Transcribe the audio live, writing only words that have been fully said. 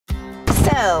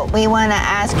So we want to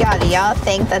ask y'all, do y'all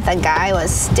think that the guy was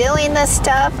stealing this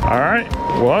stuff? All right,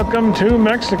 welcome to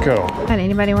Mexico.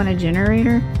 Anybody want a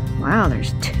generator? Wow,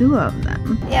 there's 2 of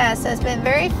them. Yeah, so it's been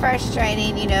very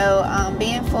frustrating, you know,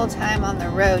 being full-time on the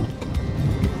road.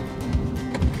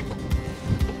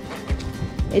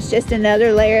 It's just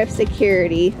another layer of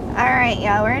security. All right,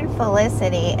 y'all, we're in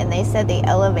Felicity, and they said the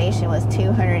elevation was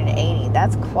 280.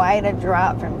 That's quite a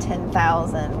drop from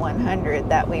 10,100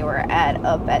 that we were at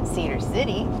up at Cedar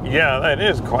City. Yeah, that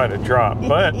is quite a drop,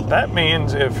 but that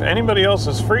means if anybody else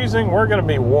is freezing, we're gonna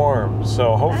be warm.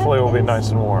 So hopefully we'll be nice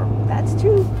and warm. That's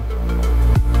true.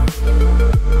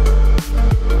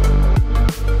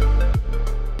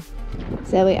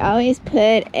 So we always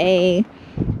put a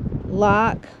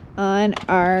lock on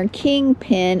our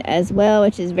kingpin as well,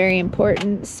 which is very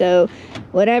important. So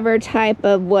whatever type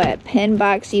of pin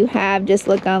box you have, just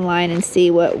look online and see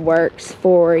what works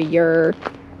for your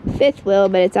fifth wheel.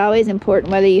 But it's always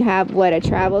important whether you have a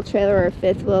travel trailer or a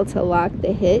fifth wheel to lock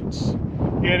the hitch.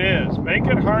 It is. Make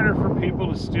it harder for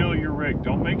people to steal your rig.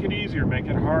 Don't make it easier, make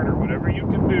it harder. Whatever you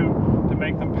can do to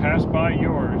make them pass by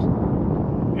yours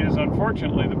is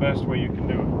unfortunately the best way you can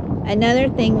do it. Another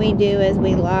thing we do is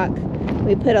we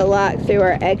put a lock through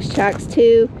our X-Chocks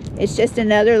too. It's just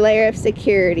another layer of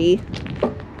security.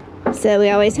 So we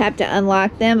always have to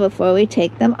unlock them before we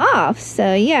take them off.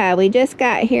 So yeah, we just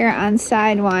got here on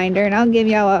Sidewinder, and I'll give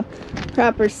y'all a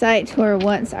proper site tour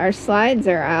once our slides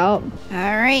are out.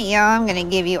 All right, y'all, I'm gonna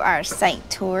give you our site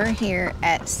tour here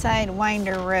at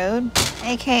Sidewinder Road,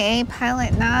 aka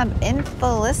Pilot Knob in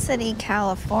Felicity,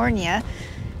 California.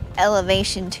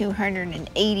 Elevation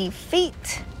 280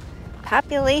 feet.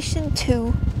 Population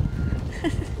 2.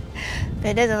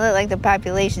 It doesn't look like the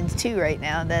population's 2 right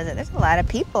now, does it? There's a lot of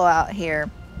people out here.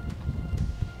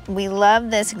 We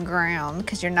love this ground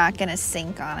because you're not going to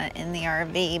sink on it in the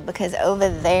RV, because over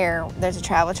there, there's a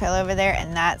travel trailer over there,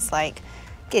 and that's like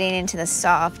getting into the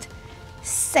soft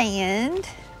sand.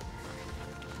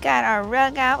 Got our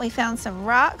rug out. We found some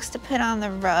rocks to put on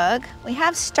the rug. We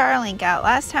have Starlink out.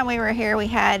 Last time we were here, we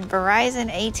had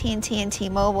Verizon, AT&T, and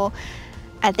T-Mobile.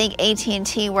 I think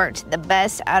AT&T worked the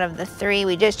best out of the 3.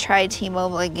 We just tried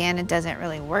T-Mobile again. It doesn't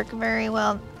really work very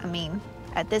well, I mean,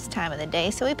 at this time of the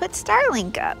day. So we put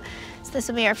Starlink up. So this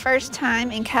will be our first time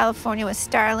in California with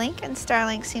Starlink, and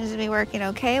Starlink seems to be working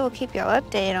okay. We'll keep y'all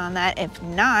updated on that. If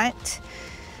not,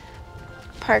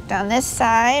 parked on this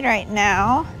side right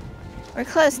now. We're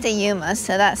close to Yuma,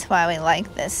 so that's why we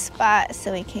like this spot,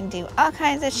 so we can do all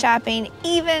kinds of shopping,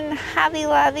 even Hobby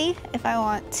Lobby if I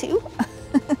want to.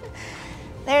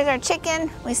 There's our chicken.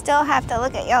 We still have to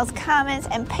look at y'all's comments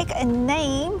and pick a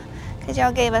name, because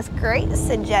y'all gave us great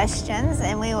suggestions,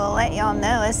 and we will let y'all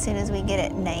know as soon as we get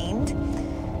it named.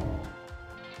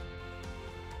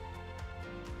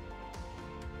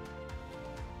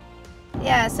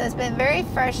 Yeah, so it's been very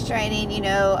frustrating, you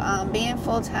know, being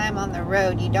full-time on the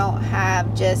road. You don't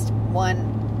have just one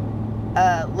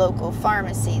local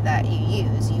pharmacy that you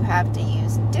use. You have to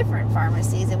use different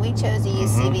pharmacies, and we chose to use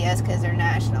CVS because they're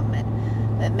national.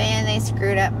 But man, they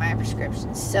screwed up my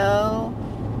prescription so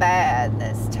bad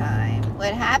this time.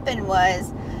 What happened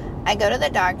was, I go to the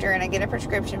doctor and I get a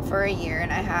prescription for a year,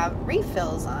 and I have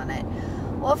refills on it.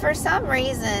 Well, for some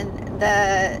reason,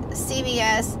 the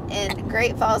CVS in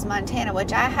Great Falls, Montana,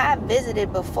 which I have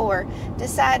visited before,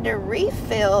 decided to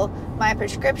refill my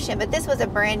prescription, but this was a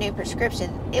brand new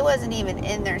prescription. It wasn't even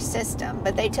in their system,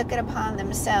 but they took it upon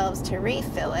themselves to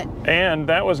refill it. And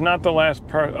that was not the last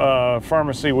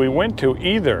pharmacy we went to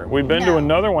either. We've been to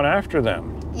another one after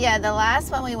them. Yeah, the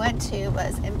last one we went to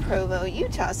was in Provo,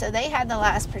 Utah, so they had the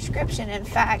last prescription. In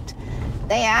fact,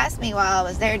 they asked me while I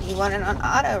was there, do you want it on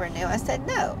auto renew? I said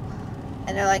no.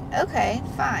 And they're like, okay,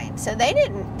 fine. So they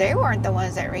weren't the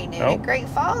ones that renewed it. Great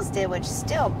Falls did, which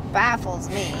still baffles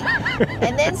me.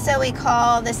 And then so we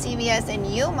called the CVS in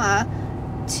Yuma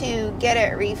to get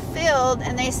it refilled,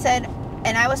 and they said,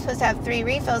 and I was supposed to have 3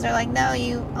 refills. They're like, no,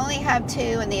 you only have 2,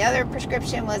 and the other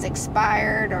prescription was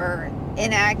expired or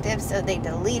inactive, so they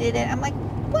deleted it. I'm like,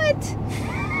 what?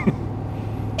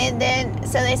 And then,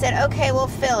 so they said, okay, we'll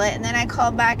fill it. And then I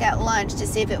called back at lunch to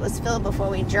see if it was filled before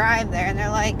we drive there. And they're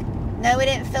like, no, we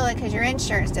didn't fill it because your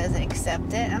insurance doesn't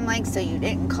accept it. I'm like, so you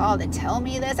didn't call to tell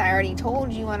me this? I already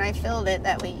told you when I filled it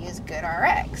that we use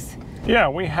GoodRx. Yeah,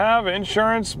 we have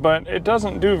insurance, but it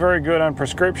doesn't do very good on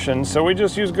prescriptions, so we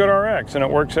just use GoodRx, and it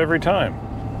works every time.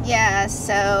 Yeah,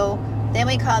 so then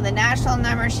we called the national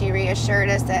number. She reassured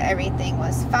us that everything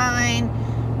was fine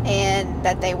and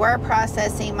that they were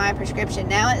processing my prescription.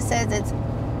 Now it says it's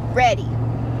ready.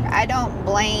 I don't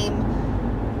blame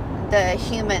the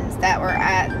humans that were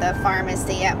at the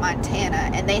pharmacy at Montana,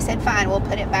 and they said, fine, we'll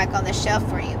put it back on the shelf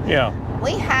for you. Yeah.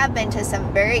 We have been to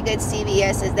some very good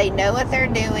CVS's. They know what they're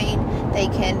doing. They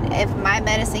can, if my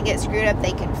medicine gets screwed up,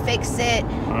 they can fix it.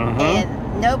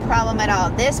 And no problem at all.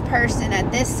 This person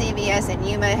at this CVS in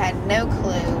Yuma had no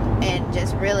clue and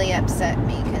just really upset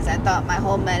me because I thought my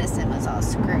whole medicine was all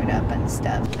screwed up and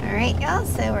stuff. All right, y'all,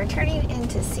 so we're turning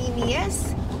into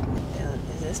CVS.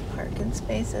 Is this parking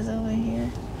spaces over here?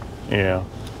 Yeah.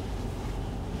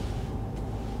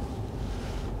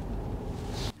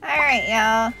 All right,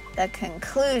 y'all, the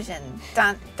conclusion,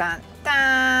 dun, dun,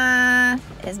 dun,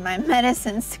 is my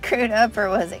medicine screwed up or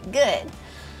was it good?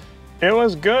 It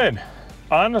was good.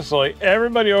 Honestly,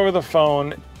 everybody over the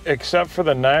phone, except for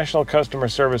the national customer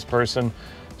service person,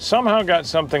 somehow got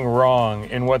something wrong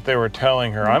in what they were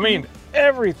telling her. I mean,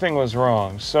 everything was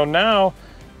wrong. So now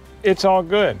it's all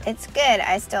good. It's good.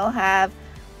 I still have,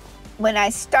 when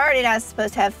I started, I was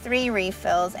supposed to have 3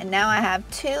 refills, and now I have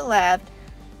 2 left.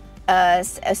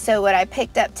 So what I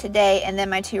picked up today and then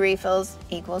my 2 refills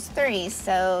equals 3.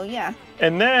 So yeah.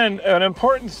 And then an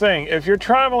important thing, if you're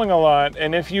traveling a lot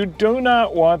and if you do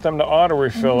not want them to auto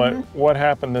refill it, what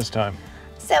happened this time?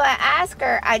 So I asked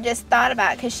her, I just thought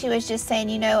about it because she was just saying,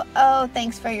 you know, oh,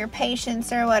 thanks for your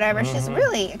patience or whatever. She's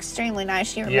really extremely nice.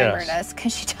 She remembered us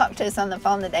because she talked to us on the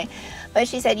phone today. But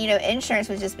she said, you know, insurance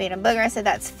was just being a booger. I said,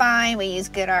 that's fine. We use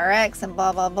GoodRx and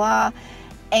blah, blah, blah.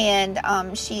 And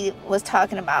she was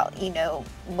talking about, you know,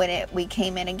 when we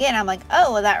came in again, I'm like,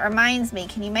 oh, well, that reminds me,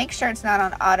 can you make sure it's not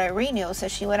on auto renew? So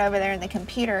she went over there in the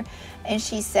computer and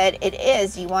she said, it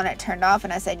is, you want it turned off?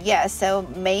 And I said, yes. So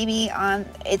maybe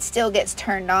it still gets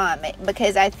turned on,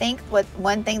 because I think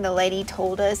one thing the lady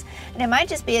told us, and it might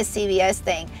just be a CVS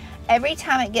thing, every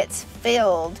time it gets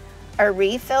filled or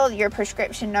refilled, your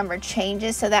prescription number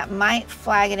changes, so that might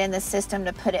flag it in the system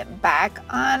to put it back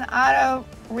on auto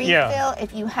refill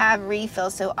if you have refill.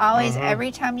 So always,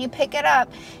 every time you pick it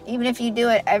up, even if you do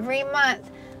it every month,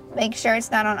 make sure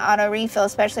it's not on auto refill,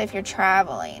 especially if you're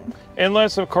traveling.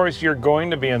 Unless, of course, you're going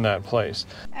to be in that place.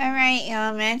 All right,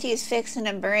 y'all, Matthew's fixing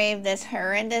to brave this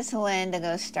horrendous wind to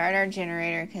go start our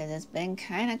generator because it's been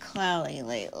kind of cloudy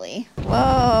lately.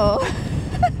 Whoa.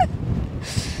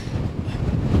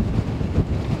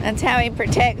 That's how he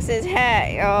protects his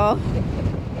hat, y'all.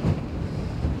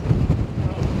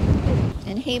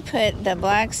 And he put the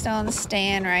Blackstone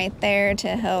stand right there to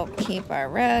help keep our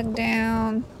rug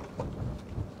down.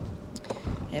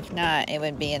 If not, it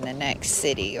would be in the next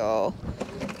city, y'all.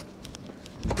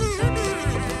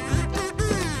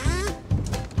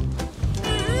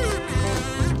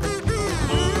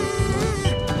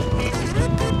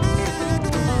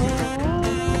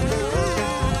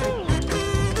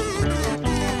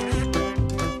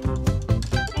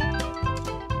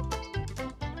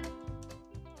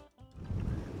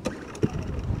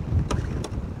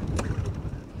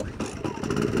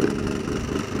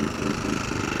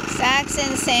 Socks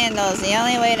and sandals, the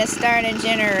only way to start a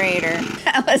generator.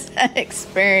 How was that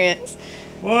experience?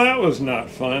 Well, that was not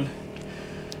fun.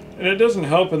 And it doesn't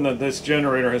help in that this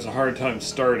generator has a hard time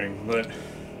starting, but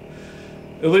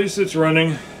at least it's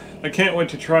running. I can't wait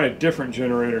to try a different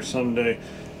generator someday.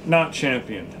 Not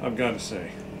Champion, I've got to say.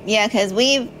 Yeah, because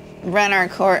we've run our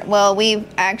court. Well, we've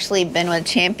actually been with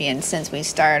Champion since we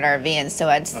started RVing, so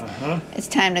it's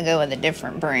time to go with a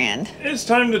different brand. It's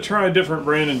time to try a different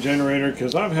brand and generator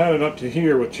because I've had it up to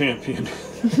here with Champion.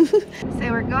 So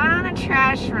we're going on a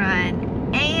trash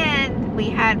run, and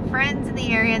we had friends in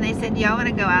the area, and they said, y'all want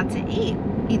to go out to eat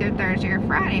either Thursday or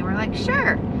Friday? We're like,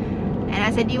 sure. And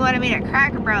I said, do you want to meet at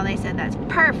Cracker Barrel? And they said, that's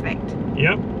perfect.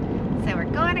 Yep. So we're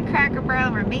going to Cracker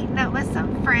Barrel. We're meeting up with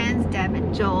some friends, Deb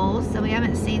and Joel. So we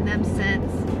haven't seen them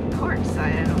since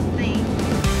Portside, I don't think.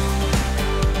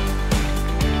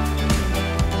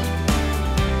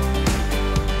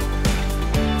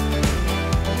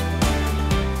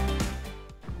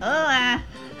 Hola.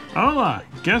 Hola.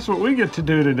 Guess what we get to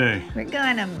do today? We're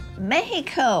going to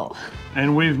Mexico.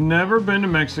 And we've never been to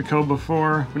Mexico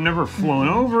before. We've never flown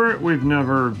over it. We've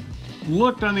never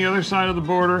looked on the other side of the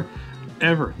border.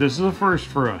 Ever. This is a first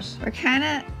for us.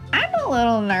 I'm a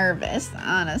little nervous,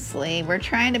 honestly. We're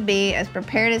trying to be as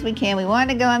prepared as we can. We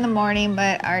wanted to go in the morning,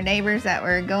 but our neighbors that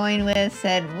we're going with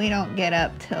said we don't get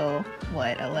up till,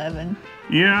 what, 11?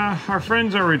 Yeah, our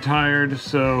friends are retired,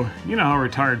 so you know how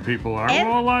retired people are.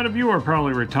 Well, a lot of you are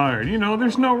probably retired. You know,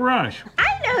 there's no rush.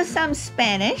 I know some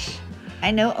Spanish. I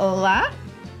know hola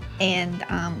and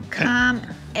 ¿cómo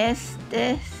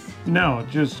estás? No,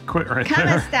 just quit right ¿Cómo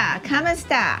there. está? ¿Cómo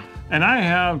está? And I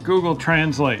have Google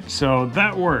Translate, so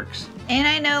that works. And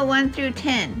I know 1 through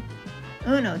 10.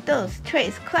 1, 2, 3,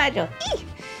 4.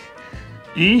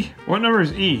 E? What number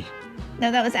is E?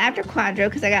 No, that was after Quadro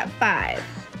because I got 5.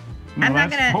 No, I'm not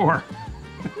that's gonna. 4.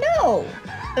 No.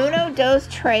 Uno, dos,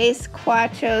 tres,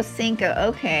 cuatro, cinco.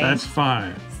 Okay. That's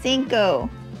 5. Cinco.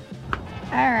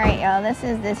 All right, y'all. This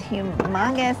is this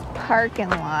humongous parking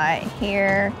lot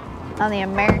here on the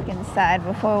American side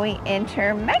before we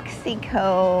enter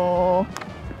Mexico.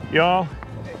 Y'all,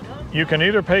 you can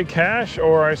either pay cash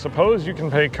or I suppose you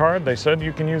can pay card. They said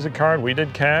you can use a card. We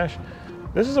did cash.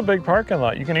 This is a big parking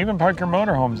lot. You can even park your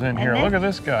motorhomes in here. Look at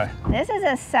this guy. This is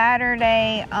a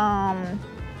Saturday,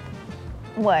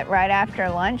 right after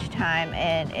lunchtime,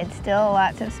 and it's still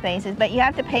lots of spaces, but you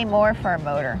have to pay more for a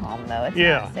motorhome though. It's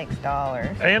not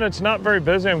 $6. And it's not very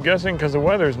busy, I'm guessing, because the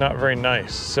weather's not very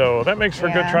nice. So that makes for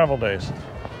good travel days.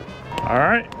 All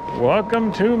right,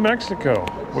 welcome to Mexico.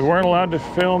 We weren't allowed to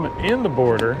film in the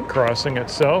border crossing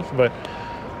itself, but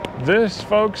this,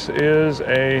 folks, is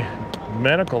a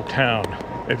medical town.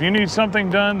 If you need something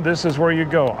done, this is where you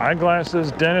go.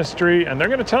 Eyeglasses, dentistry, and they're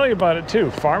going to tell you about it too.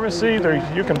 Pharmacy,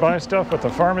 you can buy stuff at the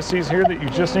pharmacies here that you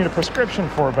just need a prescription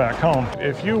for back home.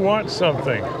 If you want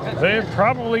something, they've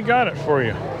probably got it for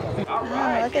you.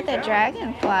 Oh, look at the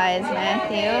dragonflies,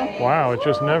 Matthew. Wow, it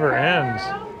just never ends.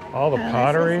 All the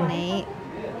pottery. This is neat.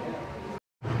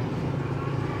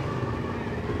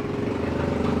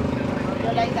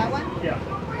 You like that one? Yeah.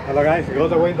 Hello guys, go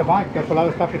the way in the back. There's a lot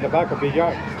of stuff in the back of the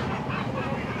yard.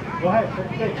 Go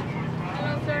ahead, take.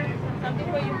 Hello, sir. Something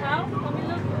for your house? Come and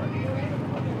look.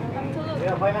 Come to look.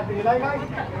 Yeah, find out you like, guys.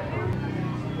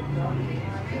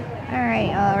 All right,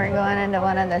 y'all, we're going into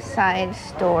one of the side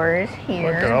stores here.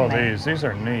 Look at all these. These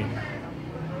are neat.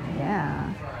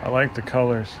 Yeah. I like the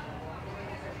colors.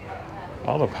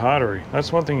 All the pottery.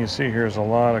 That's one thing you see here is a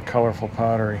lot of colorful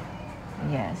pottery.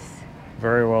 Yes.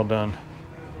 Very well done.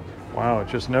 Wow, it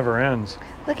just never ends.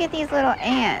 Look at these little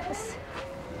ants.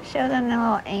 Show them the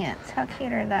little ants. How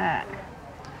cute are that?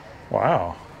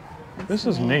 Wow. This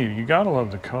is neat. You gotta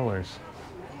love the colors.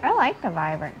 I like the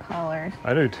vibrant colors.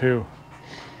 I do too.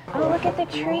 Oh, look at the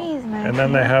trees, Matthew. And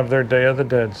then they have their Day of the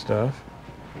Dead stuff.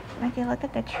 Matthew, look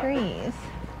at the trees.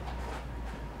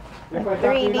 The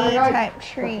 3D type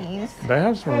trees. They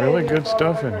have some really good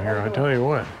stuff in here, I tell you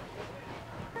what.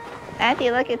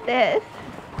 Matthew, look at this.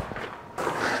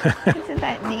 Isn't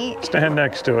that neat? Stand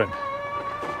next to it.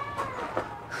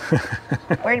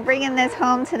 We're bringing this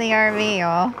home to the RV,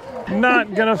 y'all.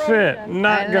 Not gonna fit.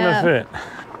 Not I gonna know. fit.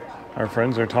 Our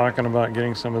friends are talking about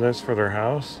getting some of this for their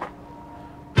house.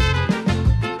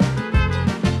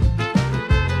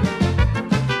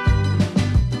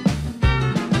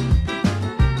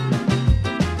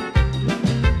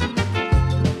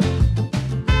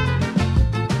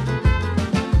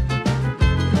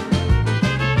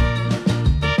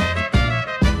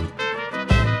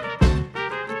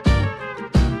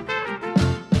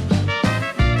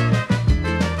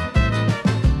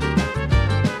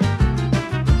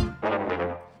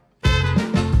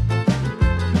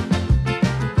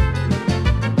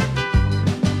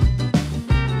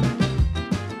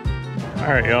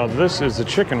 All right, y'all, this is the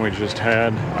chicken we just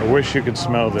had. I wish you could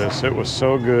smell this. It was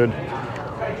so good.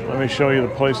 Let me show you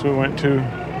the place we went to.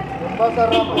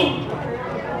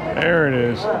 There it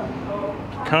is.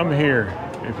 Come here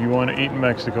if you want to eat in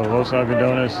Mexico. Los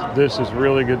Avidones. This is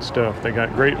really good stuff. They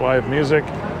got great live music,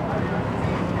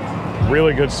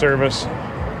 really good service.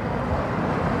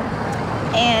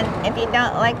 And if you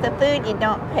don't like the food, you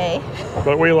don't pay.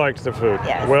 But we liked the food.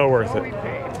 Yes. Well worth it.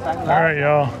 All right,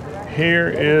 y'all. Here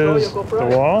is the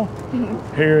wall.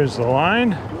 Here's the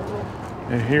line.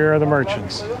 And here are the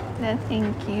merchants. No,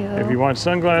 thank you. If you want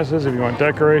sunglasses, if you want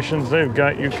decorations, they've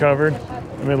got you covered.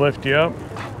 Let me lift you up.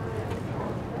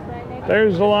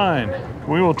 There's the line.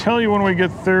 We will tell you when we get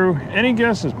through. Any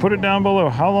guesses? Put it down below.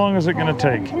 How long is it going to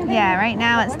take? Yeah, right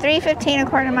now it's 3:15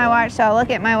 according to my watch, so I'll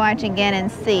look at my watch again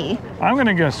and see. I'm going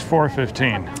to guess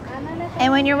 4:15.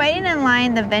 And when you're waiting in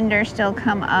line, the vendors still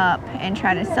come up and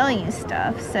try to sell you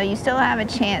stuff, so you still have a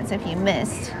chance if you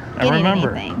missed And getting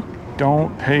remember, anything.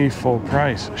 don't pay full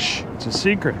price. Shh, it's a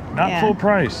secret. Not Yeah. full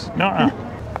price. Nuh-uh.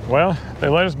 Well, they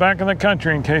let us back in the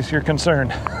country in case you're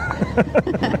concerned.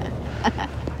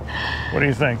 What do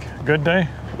you think? Good day?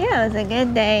 Yeah, it was a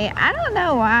good day. I don't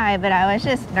know why, but I was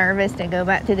just nervous to go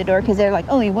back through the door because they're like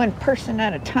only one person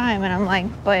at a time, and I'm like,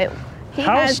 but he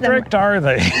How has strict are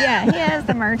they? Yeah, he has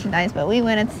the merchandise, but we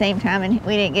went at the same time and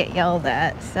we didn't get yelled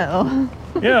at, so.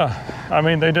 Yeah, I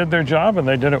mean, they did their job and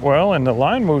they did it well, and the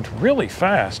line moved really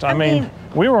fast. I mean,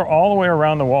 we were all the way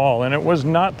around the wall, and it was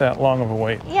not that long of a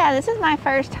wait. Yeah, this is my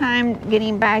first time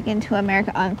getting back into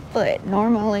America on foot.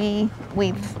 Normally,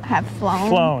 we have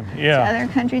flown to other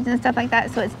countries and stuff like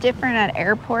that, so it's different at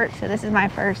airports. So this is my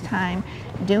first time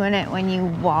doing it when you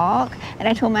walk. And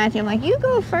I told Matthew, I'm like, you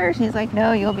go first. And he's like,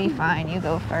 no, you'll be fine. You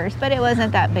go first. But it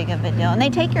wasn't that big of a deal. And they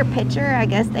take your picture. I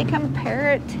guess they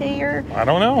compare it to your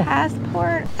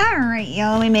passport. All right,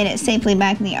 y'all. We made it safely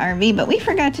back in the RV, but we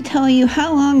forgot to tell you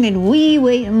how long did we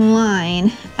wait in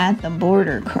line at the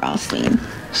border crossing.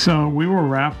 So we were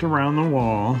wrapped around the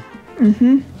wall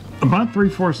about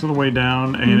 3/4 of the way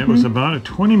down, and it was about a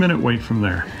 20-minute wait from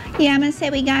there. Yeah, I'm gonna say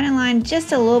we got in line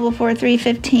just a little before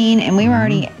 3:15, and we were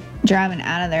already driving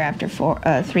out of there after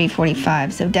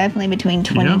 3:45. So definitely between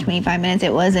 20 and 25 minutes.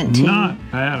 It wasn't too not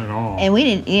bad at all. And we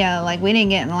didn't, we didn't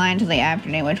get in line till the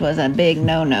afternoon, which was a big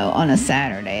no-no on a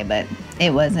Saturday, but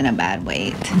it wasn't a bad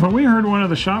wait. But we heard one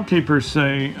of the shopkeepers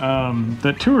say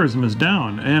that tourism is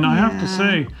down, and I have to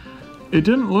say, it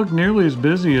didn't look nearly as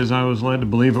busy as I was led to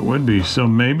believe it would be. So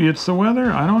maybe it's the weather.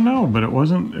 I don't know, but it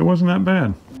wasn't that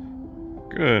bad.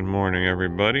 Good morning,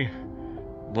 everybody.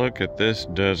 Look at this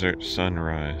desert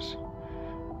sunrise.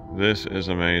 This is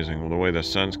amazing. The way the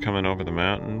sun's coming over the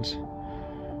mountains.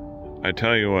 I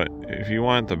tell you what, if you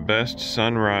want the best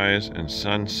sunrise and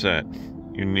sunset,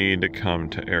 you need to come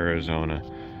to Arizona.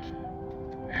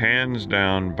 Hands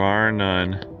down, bar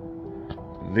none,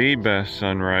 the best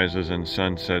sunrises and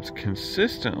sunsets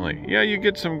consistently. Yeah, you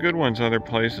get some good ones other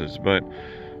places, but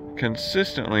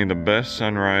consistently the best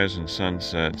sunrise and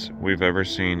sunsets we've ever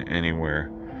seen anywhere.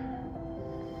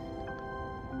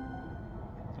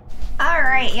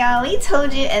 Alright, y'all, we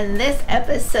told you in this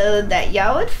episode that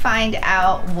y'all would find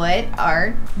out what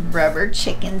our rubber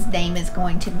chicken's name is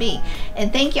going to be.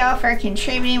 And thank y'all for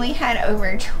contributing. We had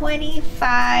over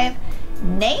 25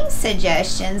 name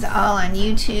suggestions all on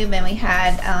YouTube, and we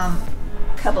had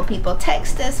a couple people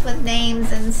text us with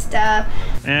names and stuff.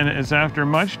 And it's after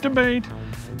much debate,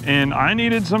 and I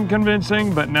needed some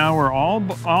convincing, but now we're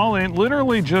all in.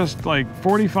 Literally just like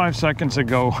 45 seconds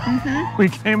ago, we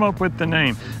came up with the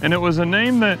name. And it was a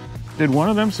name that, did one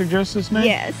of them suggest this name?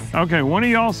 Yes. Okay, one of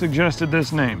y'all suggested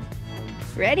this name.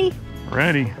 Ready?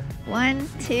 Ready. 1,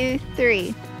 2,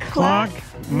 3. Cluck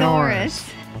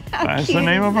Norris. That's the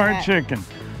name of our chicken.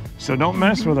 So don't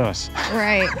mess with us.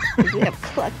 Right. We have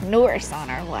Cluck Norris on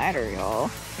our ladder, y'all.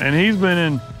 And he's been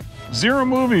in 0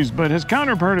 movies, but his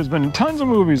counterpart has been in tons of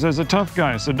movies as a tough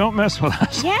guy, so don't mess with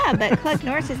us. Yeah, but Cluck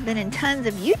Norris has been in tons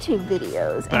of YouTube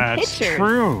videos and pictures. That's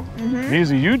true.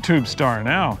 He's a YouTube star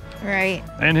now. Right.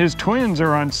 And his twins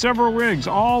are on several rigs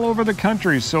all over the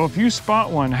country, so if you spot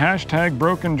one, hashtag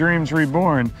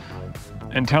 #BrokenDreamsReborn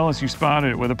and tell us you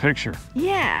spotted it with a picture.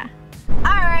 Yeah. All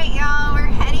right, y'all, we're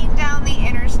heading down the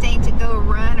interstate to go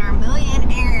run our million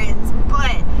errands,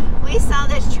 but we saw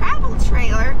this travel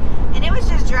trailer and it was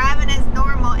just driving as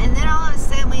normal, and then all of a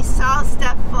sudden we saw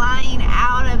stuff flying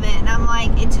out of it, and I'm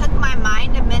like, it took my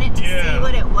mind a minute to see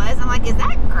what it was. I'm like, is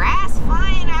that grass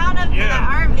flying out of the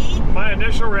RV? My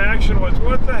initial reaction was,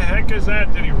 what the heck is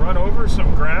that? Did he run over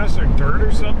some grass or dirt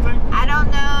or something? I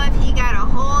don't know if he got a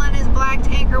hole in his black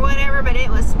tank or whatever, but it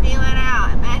was spewing out,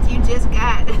 and Matthew just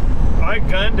got... I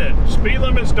gunned it. Speed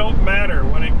limits don't matter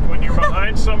when you're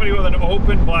behind somebody with an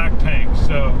open black tank,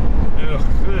 so...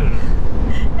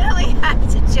 Now we have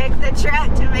to check the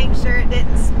truck to make sure it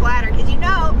didn't splatter, because you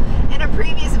know, in a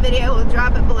previous video, we'll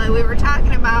drop it below, we were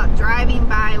talking about driving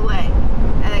by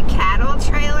a cattle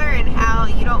trailer and how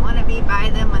you don't want to be by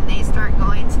them when they start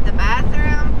going to the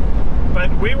bathroom.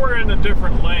 But we were in a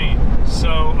different lane, so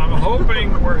I'm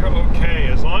hoping we're okay.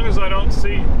 As long as I don't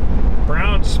see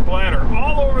brown splatter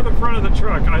all over the front of the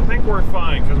truck, I think we're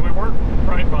fine, because we weren't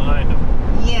right behind them.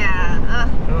 Yeah.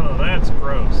 Oh, that's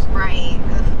gross. Right.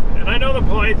 And I know the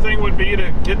polite thing would be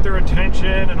to get their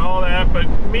attention and all that, but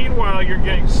meanwhile you're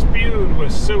getting spewed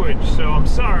with sewage, so I'm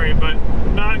sorry, but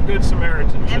not good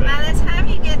Samaritan today. And by the time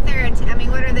you get there, I mean,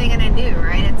 what are they going to do,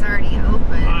 right? It's already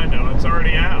open. I know, it's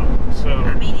already out, so...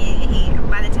 I mean,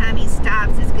 by the time he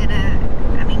stops, it's going to...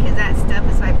 I mean, because that stuff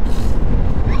is like...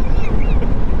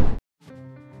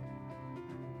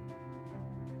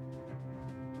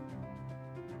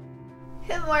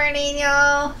 Good morning,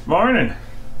 y'all. Morning.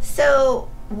 So,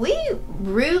 we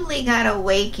rudely got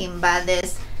awakened by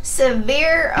this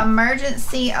severe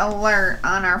emergency alert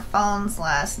on our phones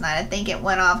last night. I think it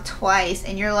went off twice,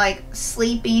 and you're like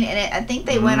sleeping, and I think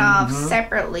they went off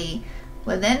separately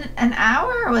within an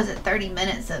hour, or was it 30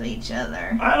 minutes of each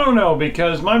other? I don't know,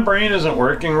 because my brain isn't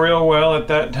working real well at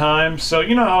that time. So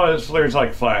you know how there's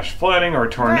like flash flooding or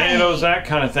tornadoes, that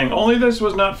kind of thing. Only this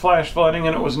was not flash flooding,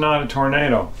 and it was not a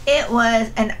tornado. It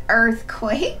was an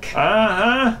earthquake.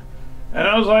 Uh-huh. And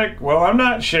I was like, well, I'm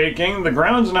not shaking. The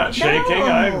ground's not shaking.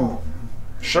 No.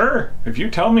 I'm sure if you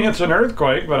tell me it's an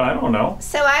earthquake, but I don't know.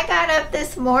 So I got up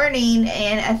this morning,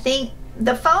 and I think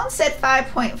the phone said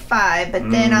 5.5, but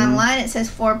then online it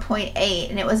says 4.8,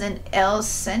 and it was in El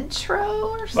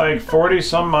Centro or something. Like 40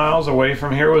 some miles away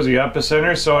from here was the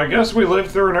epicenter, so I guess we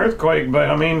lived through an earthquake, but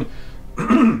I mean,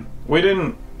 we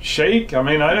didn't shake. I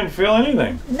mean, I didn't feel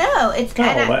anything. No, it's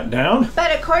kind of let down.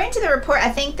 But according to the report, I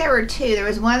think there were two. There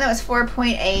was one that was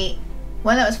 4.8,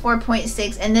 one that was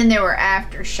 4.6, and then there were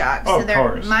aftershocks. Oh, so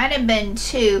there might have been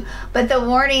two. But the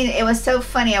warning, it was so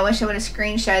funny. I wish I would have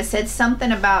screenshot. It said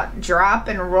something about drop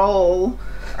and roll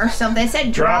or something. It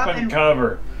said drop and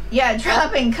cover. Yeah,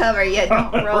 drop and cover. Yeah,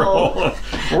 don't roll.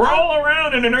 Roll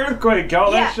around in an earthquake, y'all.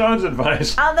 That's Sean's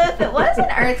advice. Although if it was an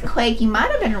earthquake, you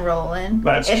might have been rolling.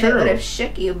 That's true. If it would have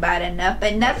shook you bad enough.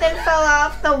 But nothing fell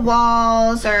off the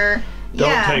walls or...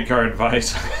 Don't take our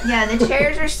advice. Yeah, the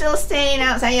chairs are still staying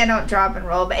outside. Yeah, don't drop and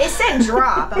roll. But it said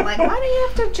drop. I'm like, why do you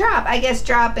have to drop? I guess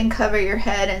drop and cover your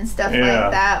head and stuff like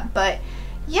that. But...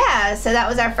 yeah, so that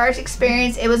was our first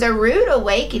experience. It was a rude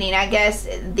awakening. I guess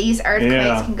these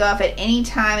earthquakes can go off at any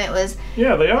time. It was...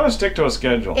 yeah, they ought to stick to a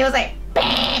schedule. It was like,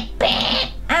 bang,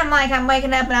 bang. I'm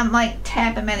waking up and I'm like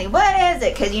tapping Matthew. What is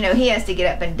it? Because, you know, he has to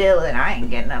get up and deal with it. I ain't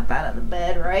getting up out of the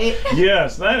bed, right?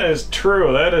 Yes, that is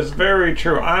true. That is very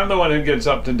true. I'm the one who gets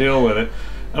up to deal with it.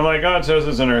 I'm like, God says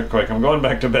it's an earthquake. I'm going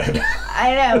back to bed.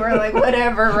 I know. We're like,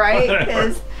 whatever, right?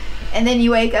 Because... and then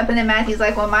you wake up and then Matthew's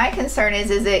like, well, my concern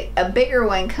is it a bigger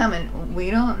one coming? We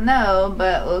don't know,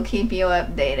 but we'll keep you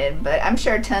updated. But I'm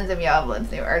sure tons of y'all have lived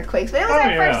through earthquakes. But it was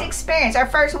our first experience, our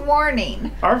first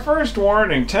warning. Our first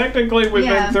warning. Technically, we've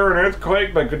been through an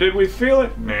earthquake, but did we feel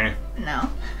it? Nah. No.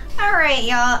 All right,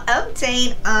 y'all.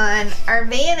 Update on our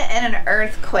van and an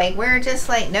earthquake. We were just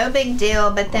like, no big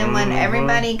deal. But then when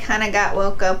everybody kind of got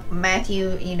woke up,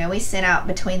 Matthew, you know, we sent out,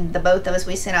 between the both of us,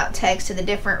 we sent out texts to the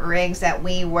different rigs that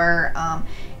we were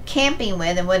camping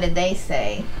with. And what did they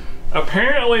say?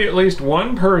 Apparently, at least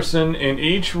one person in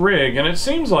each rig, and it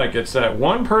seems like it's that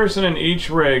one person in each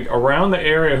rig around the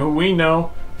area who we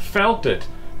know felt it.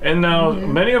 And now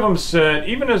many of them said,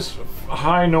 even as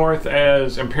high north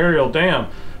as Imperial Dam,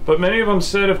 but many of them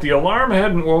said if the alarm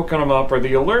hadn't woken them up or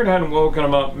the alert hadn't woken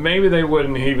them up, maybe they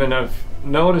wouldn't even have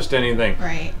noticed anything.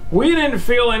 Right. We didn't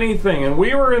feel anything, and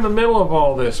we were in the middle of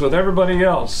all this with everybody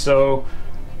else, so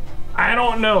I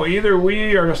don't know. Either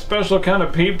we are a special kind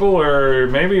of people, or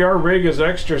maybe our rig is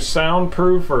extra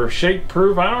soundproof or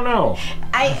shake-proof. I don't know.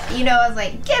 I was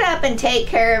like, get up and take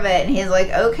care of it. And he's like,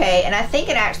 okay. And I think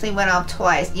it actually went off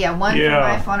twice. Yeah, one for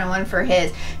my phone and one for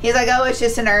his. He's like, oh, it's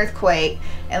just an earthquake.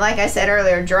 And like I said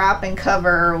earlier, drop and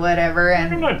cover or whatever.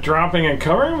 And I'm not dropping and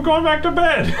covering. I'm going back to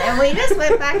bed. And we just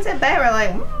went back to bed. We're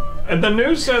like, And the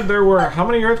news said there were, how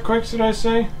many earthquakes did I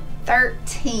say?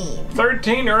 13.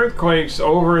 13 earthquakes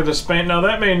over the span. Now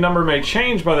that number may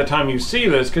change by the time you see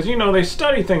this, because you know they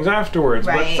study things afterwards.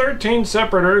 Right. But 13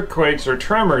 separate earthquakes or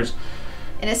tremors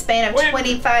in a span of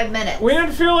 25 minutes. We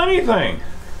didn't feel anything.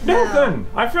 Nothing.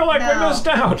 I feel like we missed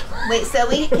out. Wait, so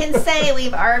we can say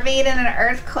we've RV'd in an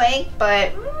earthquake,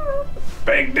 but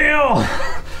big deal.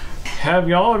 Have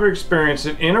y'all ever experienced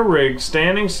it in a rig,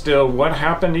 standing still? What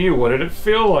happened to you? What did it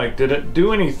feel like? Did it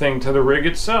do anything to the rig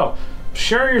itself?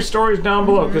 Share your stories down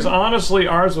below, because honestly,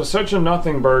 ours was such a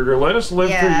nothing burger. Let us live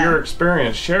through your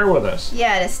experience. Share with us.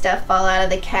 Yeah, does stuff fall out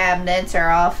of the cabinets or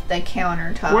off the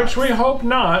countertop? Which we hope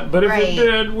not, but if it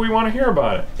did, we want to hear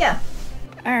about it. Yeah.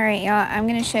 All right, y'all, I'm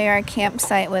going to show you our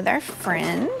campsite with our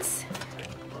friends.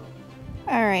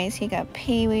 All right, so you got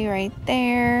Pee-wee right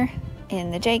there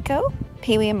in the Jayco,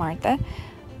 Pee-wee and Martha,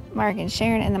 Mark and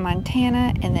Sharon in the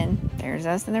Montana, and then there's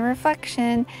us in the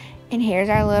Reflection. And here's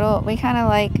our little, we kind of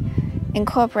like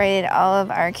incorporated all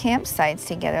of our campsites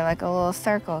together like a little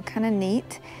circle, kind of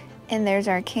neat. And there's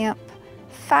our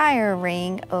campfire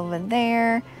ring over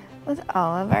there with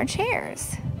all of our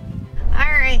chairs. All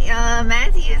right, y'all,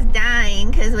 Matthew is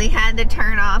dying because we had to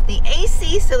turn off the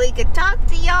AC so we could talk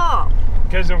to y'all.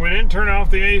 Because if we didn't turn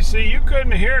off the AC, you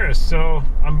couldn't hear us, so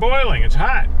I'm boiling, it's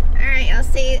hot. All right, y'all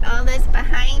see all this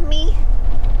behind me?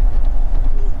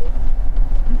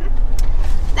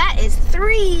 That is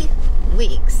 3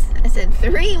 weeks. I said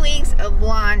 3 weeks of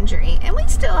laundry, and we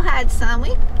still had some.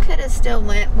 We could have still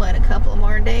went, what, a couple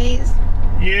more days?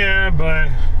 Yeah, but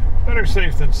better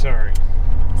safe than sorry.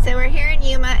 So we're here in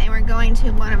Yuma, and we're going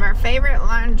to one of our favorite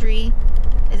laundry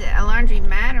Is it a laundry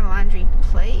mat or laundry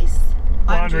place?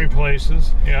 Laundry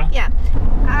places, yeah. Yeah.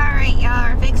 All right, y'all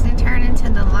are fixing to turn into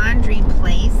the laundry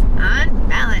place on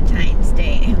Valentine's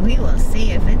Day, and we will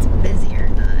see if it's busy or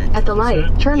not. At the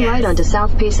light, turn right onto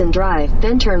South Payson Drive,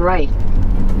 then turn right.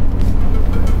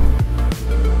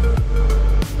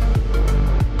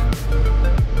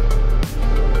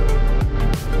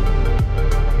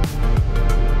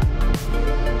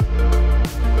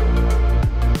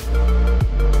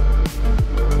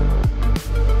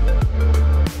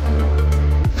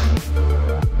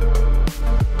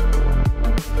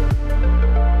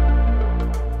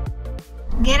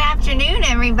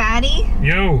 Everybody,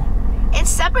 Yo. it's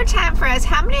supper time for us.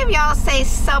 How many of y'all say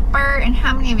supper and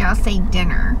how many of y'all say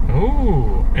dinner?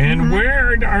 Oh, and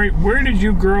where did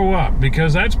you grow up?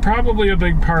 Because that's probably a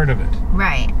big part of it.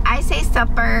 Right. I say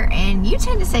supper, and you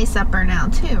tend to say supper now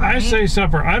too, right? I say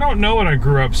supper. I don't know what I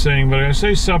grew up saying, but I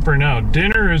say supper now.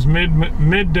 Dinner is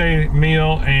midday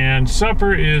meal, and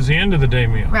supper is the end of the day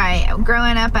meal. Right.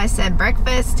 Growing up, I said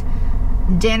breakfast,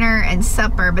 dinner, and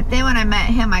supper. But then when I met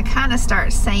him, I kind of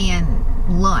start saying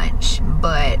lunch,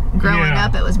 but growing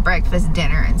up it was breakfast,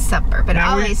 dinner, and supper, but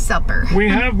now always supper. We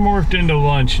have morphed into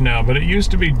lunch now, but it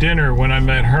used to be dinner when I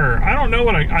met her. I don't know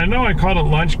what I know I called it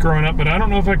lunch growing up, but I don't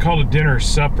know if I called it dinner or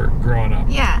supper growing up.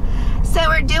 Yeah. So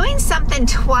we're doing something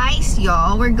twice,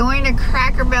 y'all. We're going to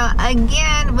Cracker Barrel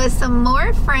again with some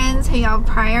more friends who y'all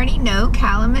probably already know,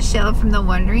 Cal and Michelle from the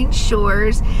Wandering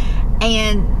Shores.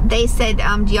 And they said,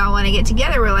 do y'all want to get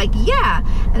together? We're like, yeah.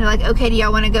 And they're like, okay, do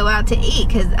y'all want to go out to eat?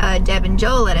 Because Deb and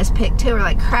Joel let us pick too. We're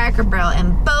like, Cracker Barrel.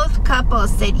 And both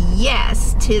couples said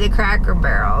yes to the Cracker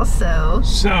Barrel.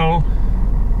 So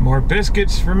more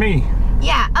biscuits for me.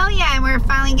 Yeah. Oh, yeah. And we're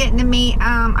finally getting to meet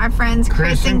our friends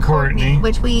Chris and Courtney,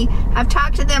 which we have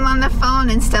talked to them on the phone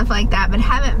and stuff like that, but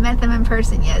haven't met them in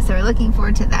person yet. So we're looking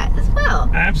forward to that as well.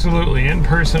 Absolutely. In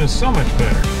person is so much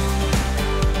better.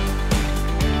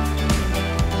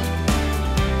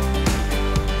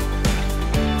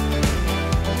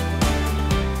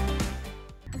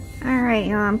 Alright,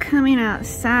 y'all, I'm coming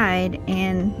outside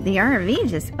and the RV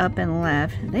just up and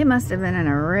left. They must have been in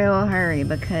a real hurry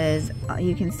because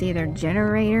you can see their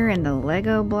generator and the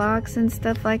Lego blocks and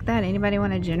stuff like that. Anybody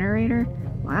want a generator?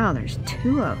 Wow, there's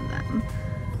 2 of them.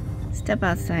 Step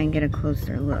outside and get a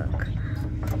closer look.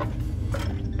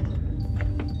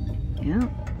 Yep.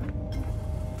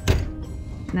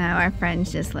 Now our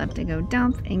friends just left to go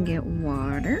dump and get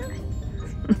water.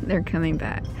 They're coming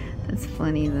back. That's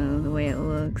funny though, the way it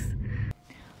looks.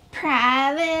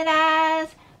 Private eyes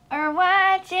are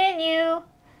watching you.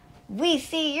 We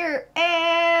see your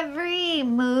every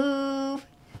move.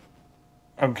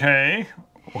 Okay,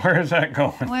 where is that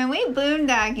going? When we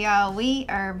boondock, y'all, we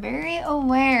are very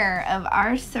aware of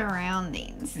our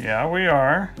surroundings. Yeah, we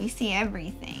are. We see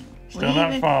everything. Still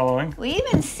not following. We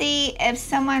even see if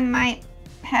someone might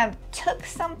have took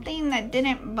something that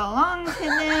didn't belong to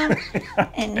them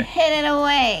and hid it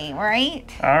away, right?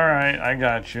 All right, I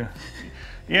got you.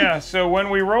 Yeah, so when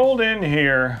we rolled in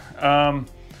here,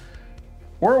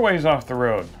 we're a ways off the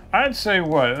road. I'd say,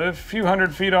 what, a few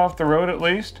hundred feet off the road at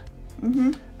least?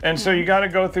 Mm-hmm. And so you got to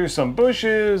go through some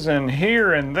bushes and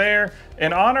here and there.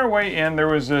 And on our way in, there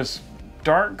was this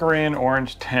dark gray and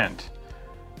orange tent.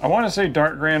 I want to say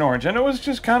dark gray and orange, and it was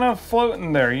just kind of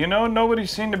floating there, you know, nobody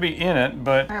seemed to be in it,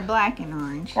 but... Or black and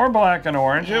orange. Or black and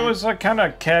orange. Yeah. It was like kind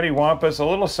of cattywampus, a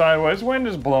little sideways, wind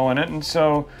is blowing it, and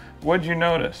so, what'd you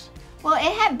notice? Well,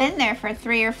 it had been there for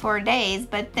 3 or 4 days,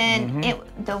 but then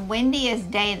the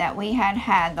windiest day that we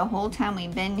had the whole time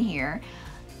we've been here,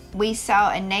 we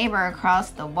saw a neighbor across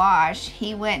the wash.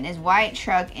 He went in his white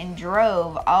truck and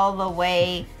drove all the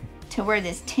way to where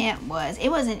this tent was. It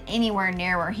wasn't anywhere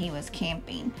near where he was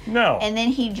camping. No. And then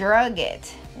he drug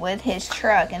it with his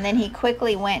truck, and then he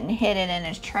quickly went and hid it in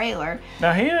his trailer.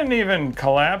 Now, he didn't even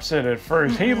collapse it at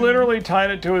first. He literally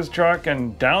tied it to his truck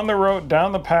and down the road,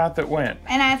 down the path it went.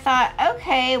 And I thought,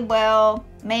 okay, well,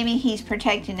 maybe he's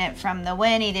protecting it from the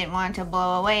wind. He didn't want it to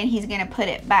blow away, and he's gonna put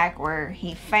it back where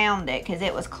he found it, because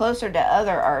it was closer to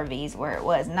other RVs where it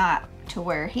was not to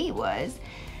where he was.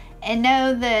 And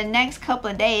no, the next couple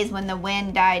of days when the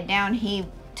wind died down, he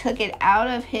took it out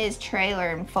of his trailer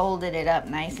and folded it up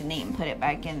nice and neat and put it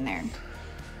back in there.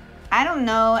 I don't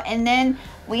know. And then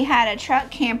we had a truck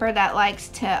camper that likes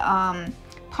to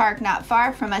park not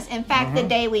far from us. In fact, the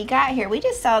day we got here, we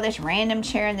just saw this random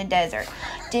chair in the desert.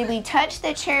 Did we touch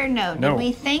the chair? No. No. Did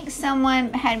we think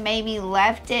someone had maybe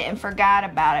left it and forgot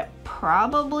about it?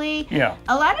 Probably. Yeah.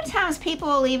 A lot of times people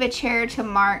will leave a chair to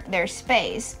mark their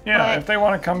space. Yeah, if they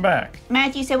want to come back.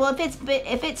 Matthew said, well,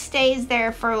 if it stays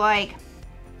there for like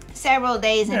several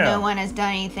days and Yeah. no one has done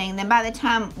anything, then by the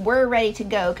time we're ready to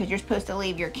go, because you're supposed to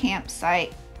leave your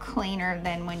campsite cleaner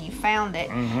than when you found it,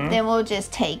 then we'll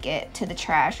just take it to the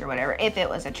trash or whatever, if it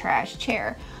was a trash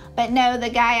chair. But no, the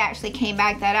guy actually came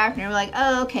back that afternoon. We're like,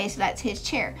 oh, okay, so that's his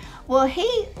chair. Well,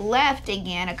 he left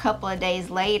again a couple of days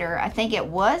later. I think it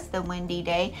was the windy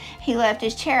day. He left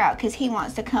his chair out because he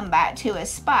wants to come back to his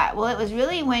spot. Well, it was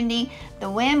really windy. The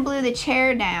wind blew the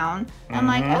chair down. I'm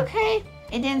like, okay,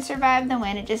 it didn't survive the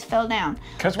wind. It just fell down.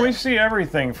 Because we see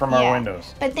everything from our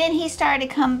windows. But then he started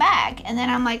to come back. And then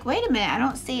I'm like, wait a minute, I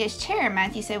don't see his chair.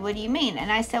 Matthew said, what do you mean?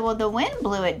 And I said, well, the wind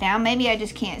blew it down. Maybe I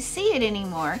just can't see it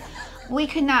anymore. We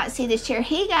could not see this chair.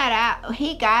 He got out,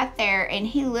 he got there, and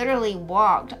he literally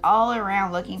walked all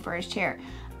around looking for his chair.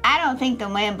 I don't think the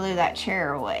wind blew that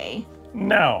chair away.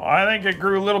 No, I think it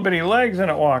grew little bitty legs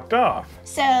and it walked off.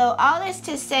 So all this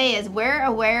to say is we're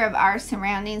aware of our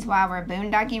surroundings while we're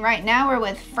boondocking. Right now we're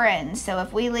with friends. So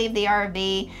if we leave the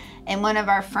RV and one of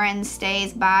our friends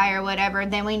stays by or whatever,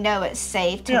 then we know it's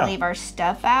safe to leave our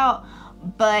stuff out.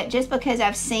 But just because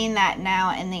I've seen that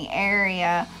now in the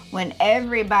area, when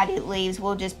everybody leaves,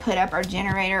 we'll just put up our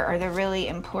generator or the really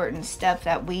important stuff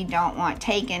that we don't want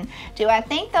taken. Do I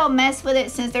think they'll mess with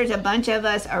it since there's a bunch of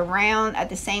us around at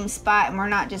the same spot and we're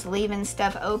not just leaving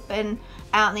stuff open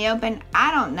out in the open?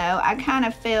 I don't know. I kind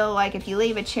of feel like if you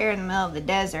leave a chair in the middle of the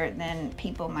desert, then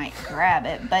people might grab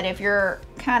it. But if you're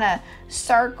kind of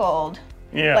circled,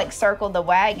 like circled the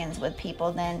wagons with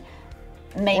people, then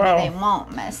maybe they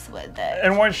won't mess with it.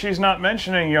 And what she's not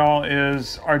mentioning, y'all,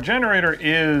 is our generator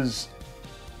is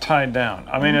tied down.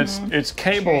 I mean, it's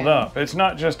cabled up. It's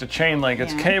not just a chain link,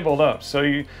 it's cabled up.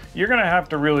 So you're gonna have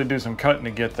to really do some cutting to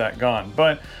get that gone.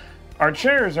 But our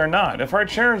chairs are not. If our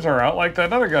chairs are out, like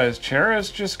that other guy's chair,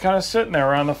 it's just kind of sitting there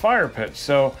around the fire pit.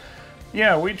 So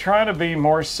yeah, we try to be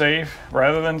more safe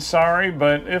rather than sorry,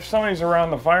 but if somebody's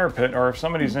around the fire pit or if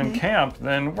somebody's in camp,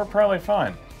 then we're probably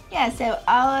fine. Yeah, so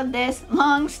all of this,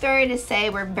 long story to say,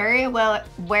 we're very well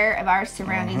aware of our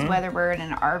surroundings, whether we're in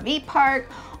an RV park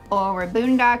or we're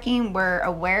boondocking. We're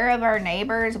aware of our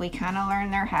neighbors. We kind of learn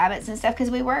their habits and stuff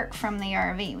because we work from the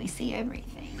RV. We see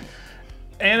everything.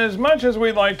 And as much as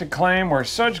we'd like to claim we're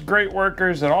such great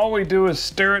workers that all we do is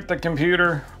stare at the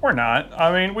computer, we're not.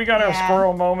 I mean, we got our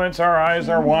squirrel moments, our eyes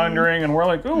are wandering, and we're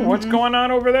like, ooh, what's going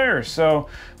on over there? So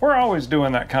we're always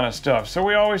doing that kind of stuff. So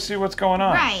we always see what's going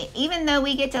on. Right. Even though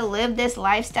we get to live this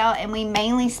lifestyle and we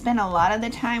mainly spend a lot of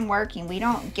the time working, we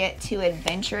don't get to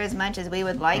adventure as much as we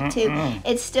would like to.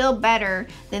 It's still better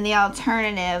than the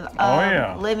alternative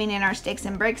of living in our sticks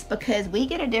and bricks because we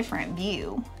get a different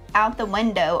view out the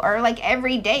window, or like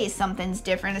every day something's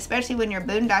different, especially when you're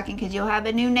boondocking, because you'll have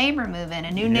a new neighbor move in,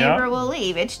 a new neighbor will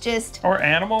leave. It's just, or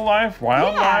animal life,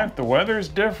 wildlife, the weather's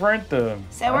different.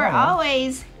 So we're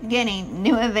always getting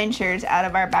new adventures out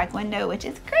of our back window, which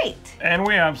is great. And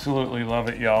we absolutely love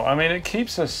it, y'all. I mean, it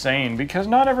keeps us sane because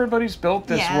not everybody's built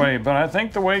this way, but I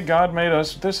think the way God made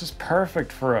us, this is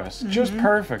perfect for us. Just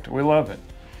perfect. We love it.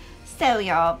 So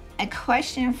y'all, a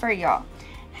question for y'all.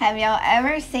 Have y'all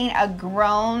ever seen a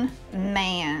grown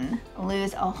man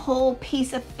lose a whole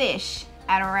piece of fish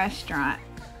at a restaurant?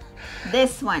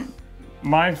 This one.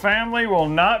 My family will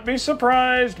not be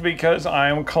surprised because I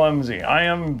am clumsy. I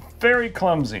am very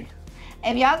clumsy.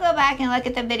 If y'all go back and look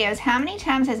at the videos, how many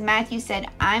times has Matthew said,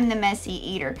 I'm the messy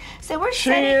eater? So we're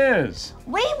She is.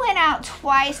 We went out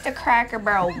twice to Cracker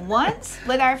Barrel. Once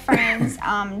with our friends,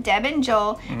 Deb and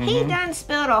Joel. He done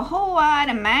spilled a whole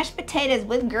wad of mashed potatoes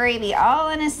with gravy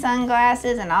all in his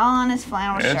sunglasses and all on his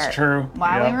flannel shirt. It's true.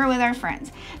 While we were with our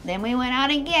friends. Then we went out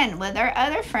again with our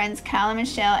other friends, Kyle and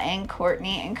Michelle and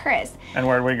Courtney and Chris. And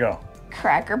where'd we go?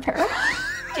 Cracker Barrel.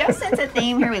 Just since a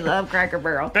theme here, we love Cracker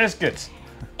Barrel. Biscuits.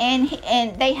 And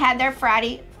they had their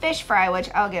Friday fish fry,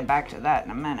 which I'll get back to that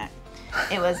in a minute.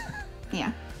 It was,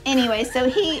 Anyway, so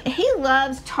he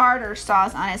loves tartar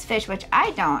sauce on his fish, which I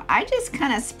don't. I just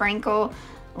kind of sprinkle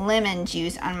lemon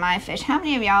juice on my fish. How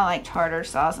many of y'all like tartar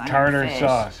sauce on your fish? Tartar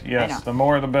sauce, yes. The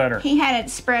more the better. He had it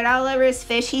spread all over his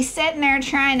fish. He's sitting there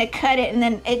trying to cut it, and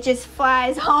then it just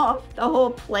flies off the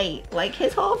whole plate, like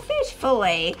his whole fish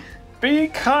fillet.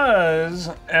 Because,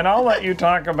 and I'll let you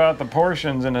talk about the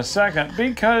portions in a second,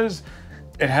 because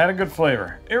it had a good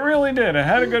flavor. It really did. It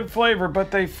had a good flavor,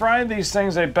 but they fried these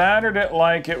things, they battered it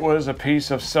like it was a piece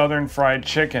of southern fried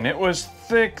chicken. It was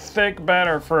thick, thick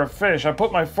batter for a fish. I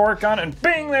put my fork on it and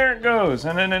bing, there it goes.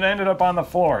 And then it ended up on the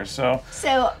floor, so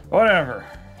whatever.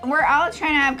 we're all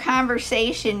trying to have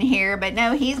conversation here, but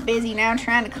no, he's busy now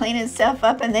trying to clean himself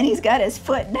up, and then he's got his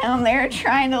foot down there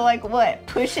trying to, like, what,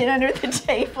 push it under the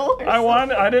table or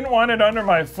I didn't want it under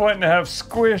my foot and to have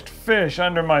squished fish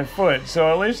under my foot,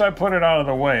 so at least I put it out of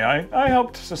the way. I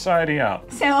helped society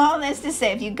out. So all this to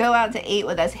say, if you go out to eat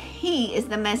with us, he is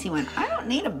the messy one. I don't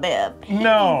need a bib. He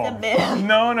No. needs a bib.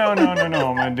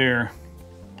 No, my dear.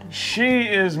 She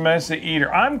is messy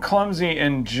eater. I'm clumsy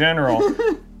in general.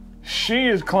 She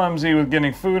is clumsy with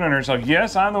getting food on herself.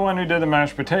 Yes, I'm the one who did the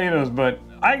mashed potatoes, but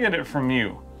I get it from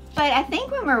you. But I think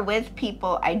when we're with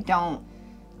people, I don't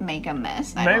make a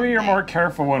mess. Maybe you're more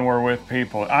careful when we're with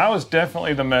people. I was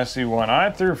definitely the messy one.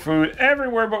 I threw food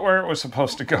everywhere but where it was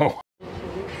supposed to go.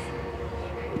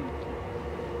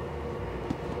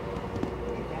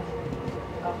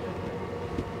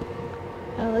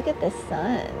 Oh, look at the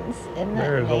suns. Isn't that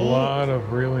There's a neat? lot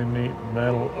of really neat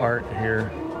metal art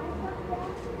here.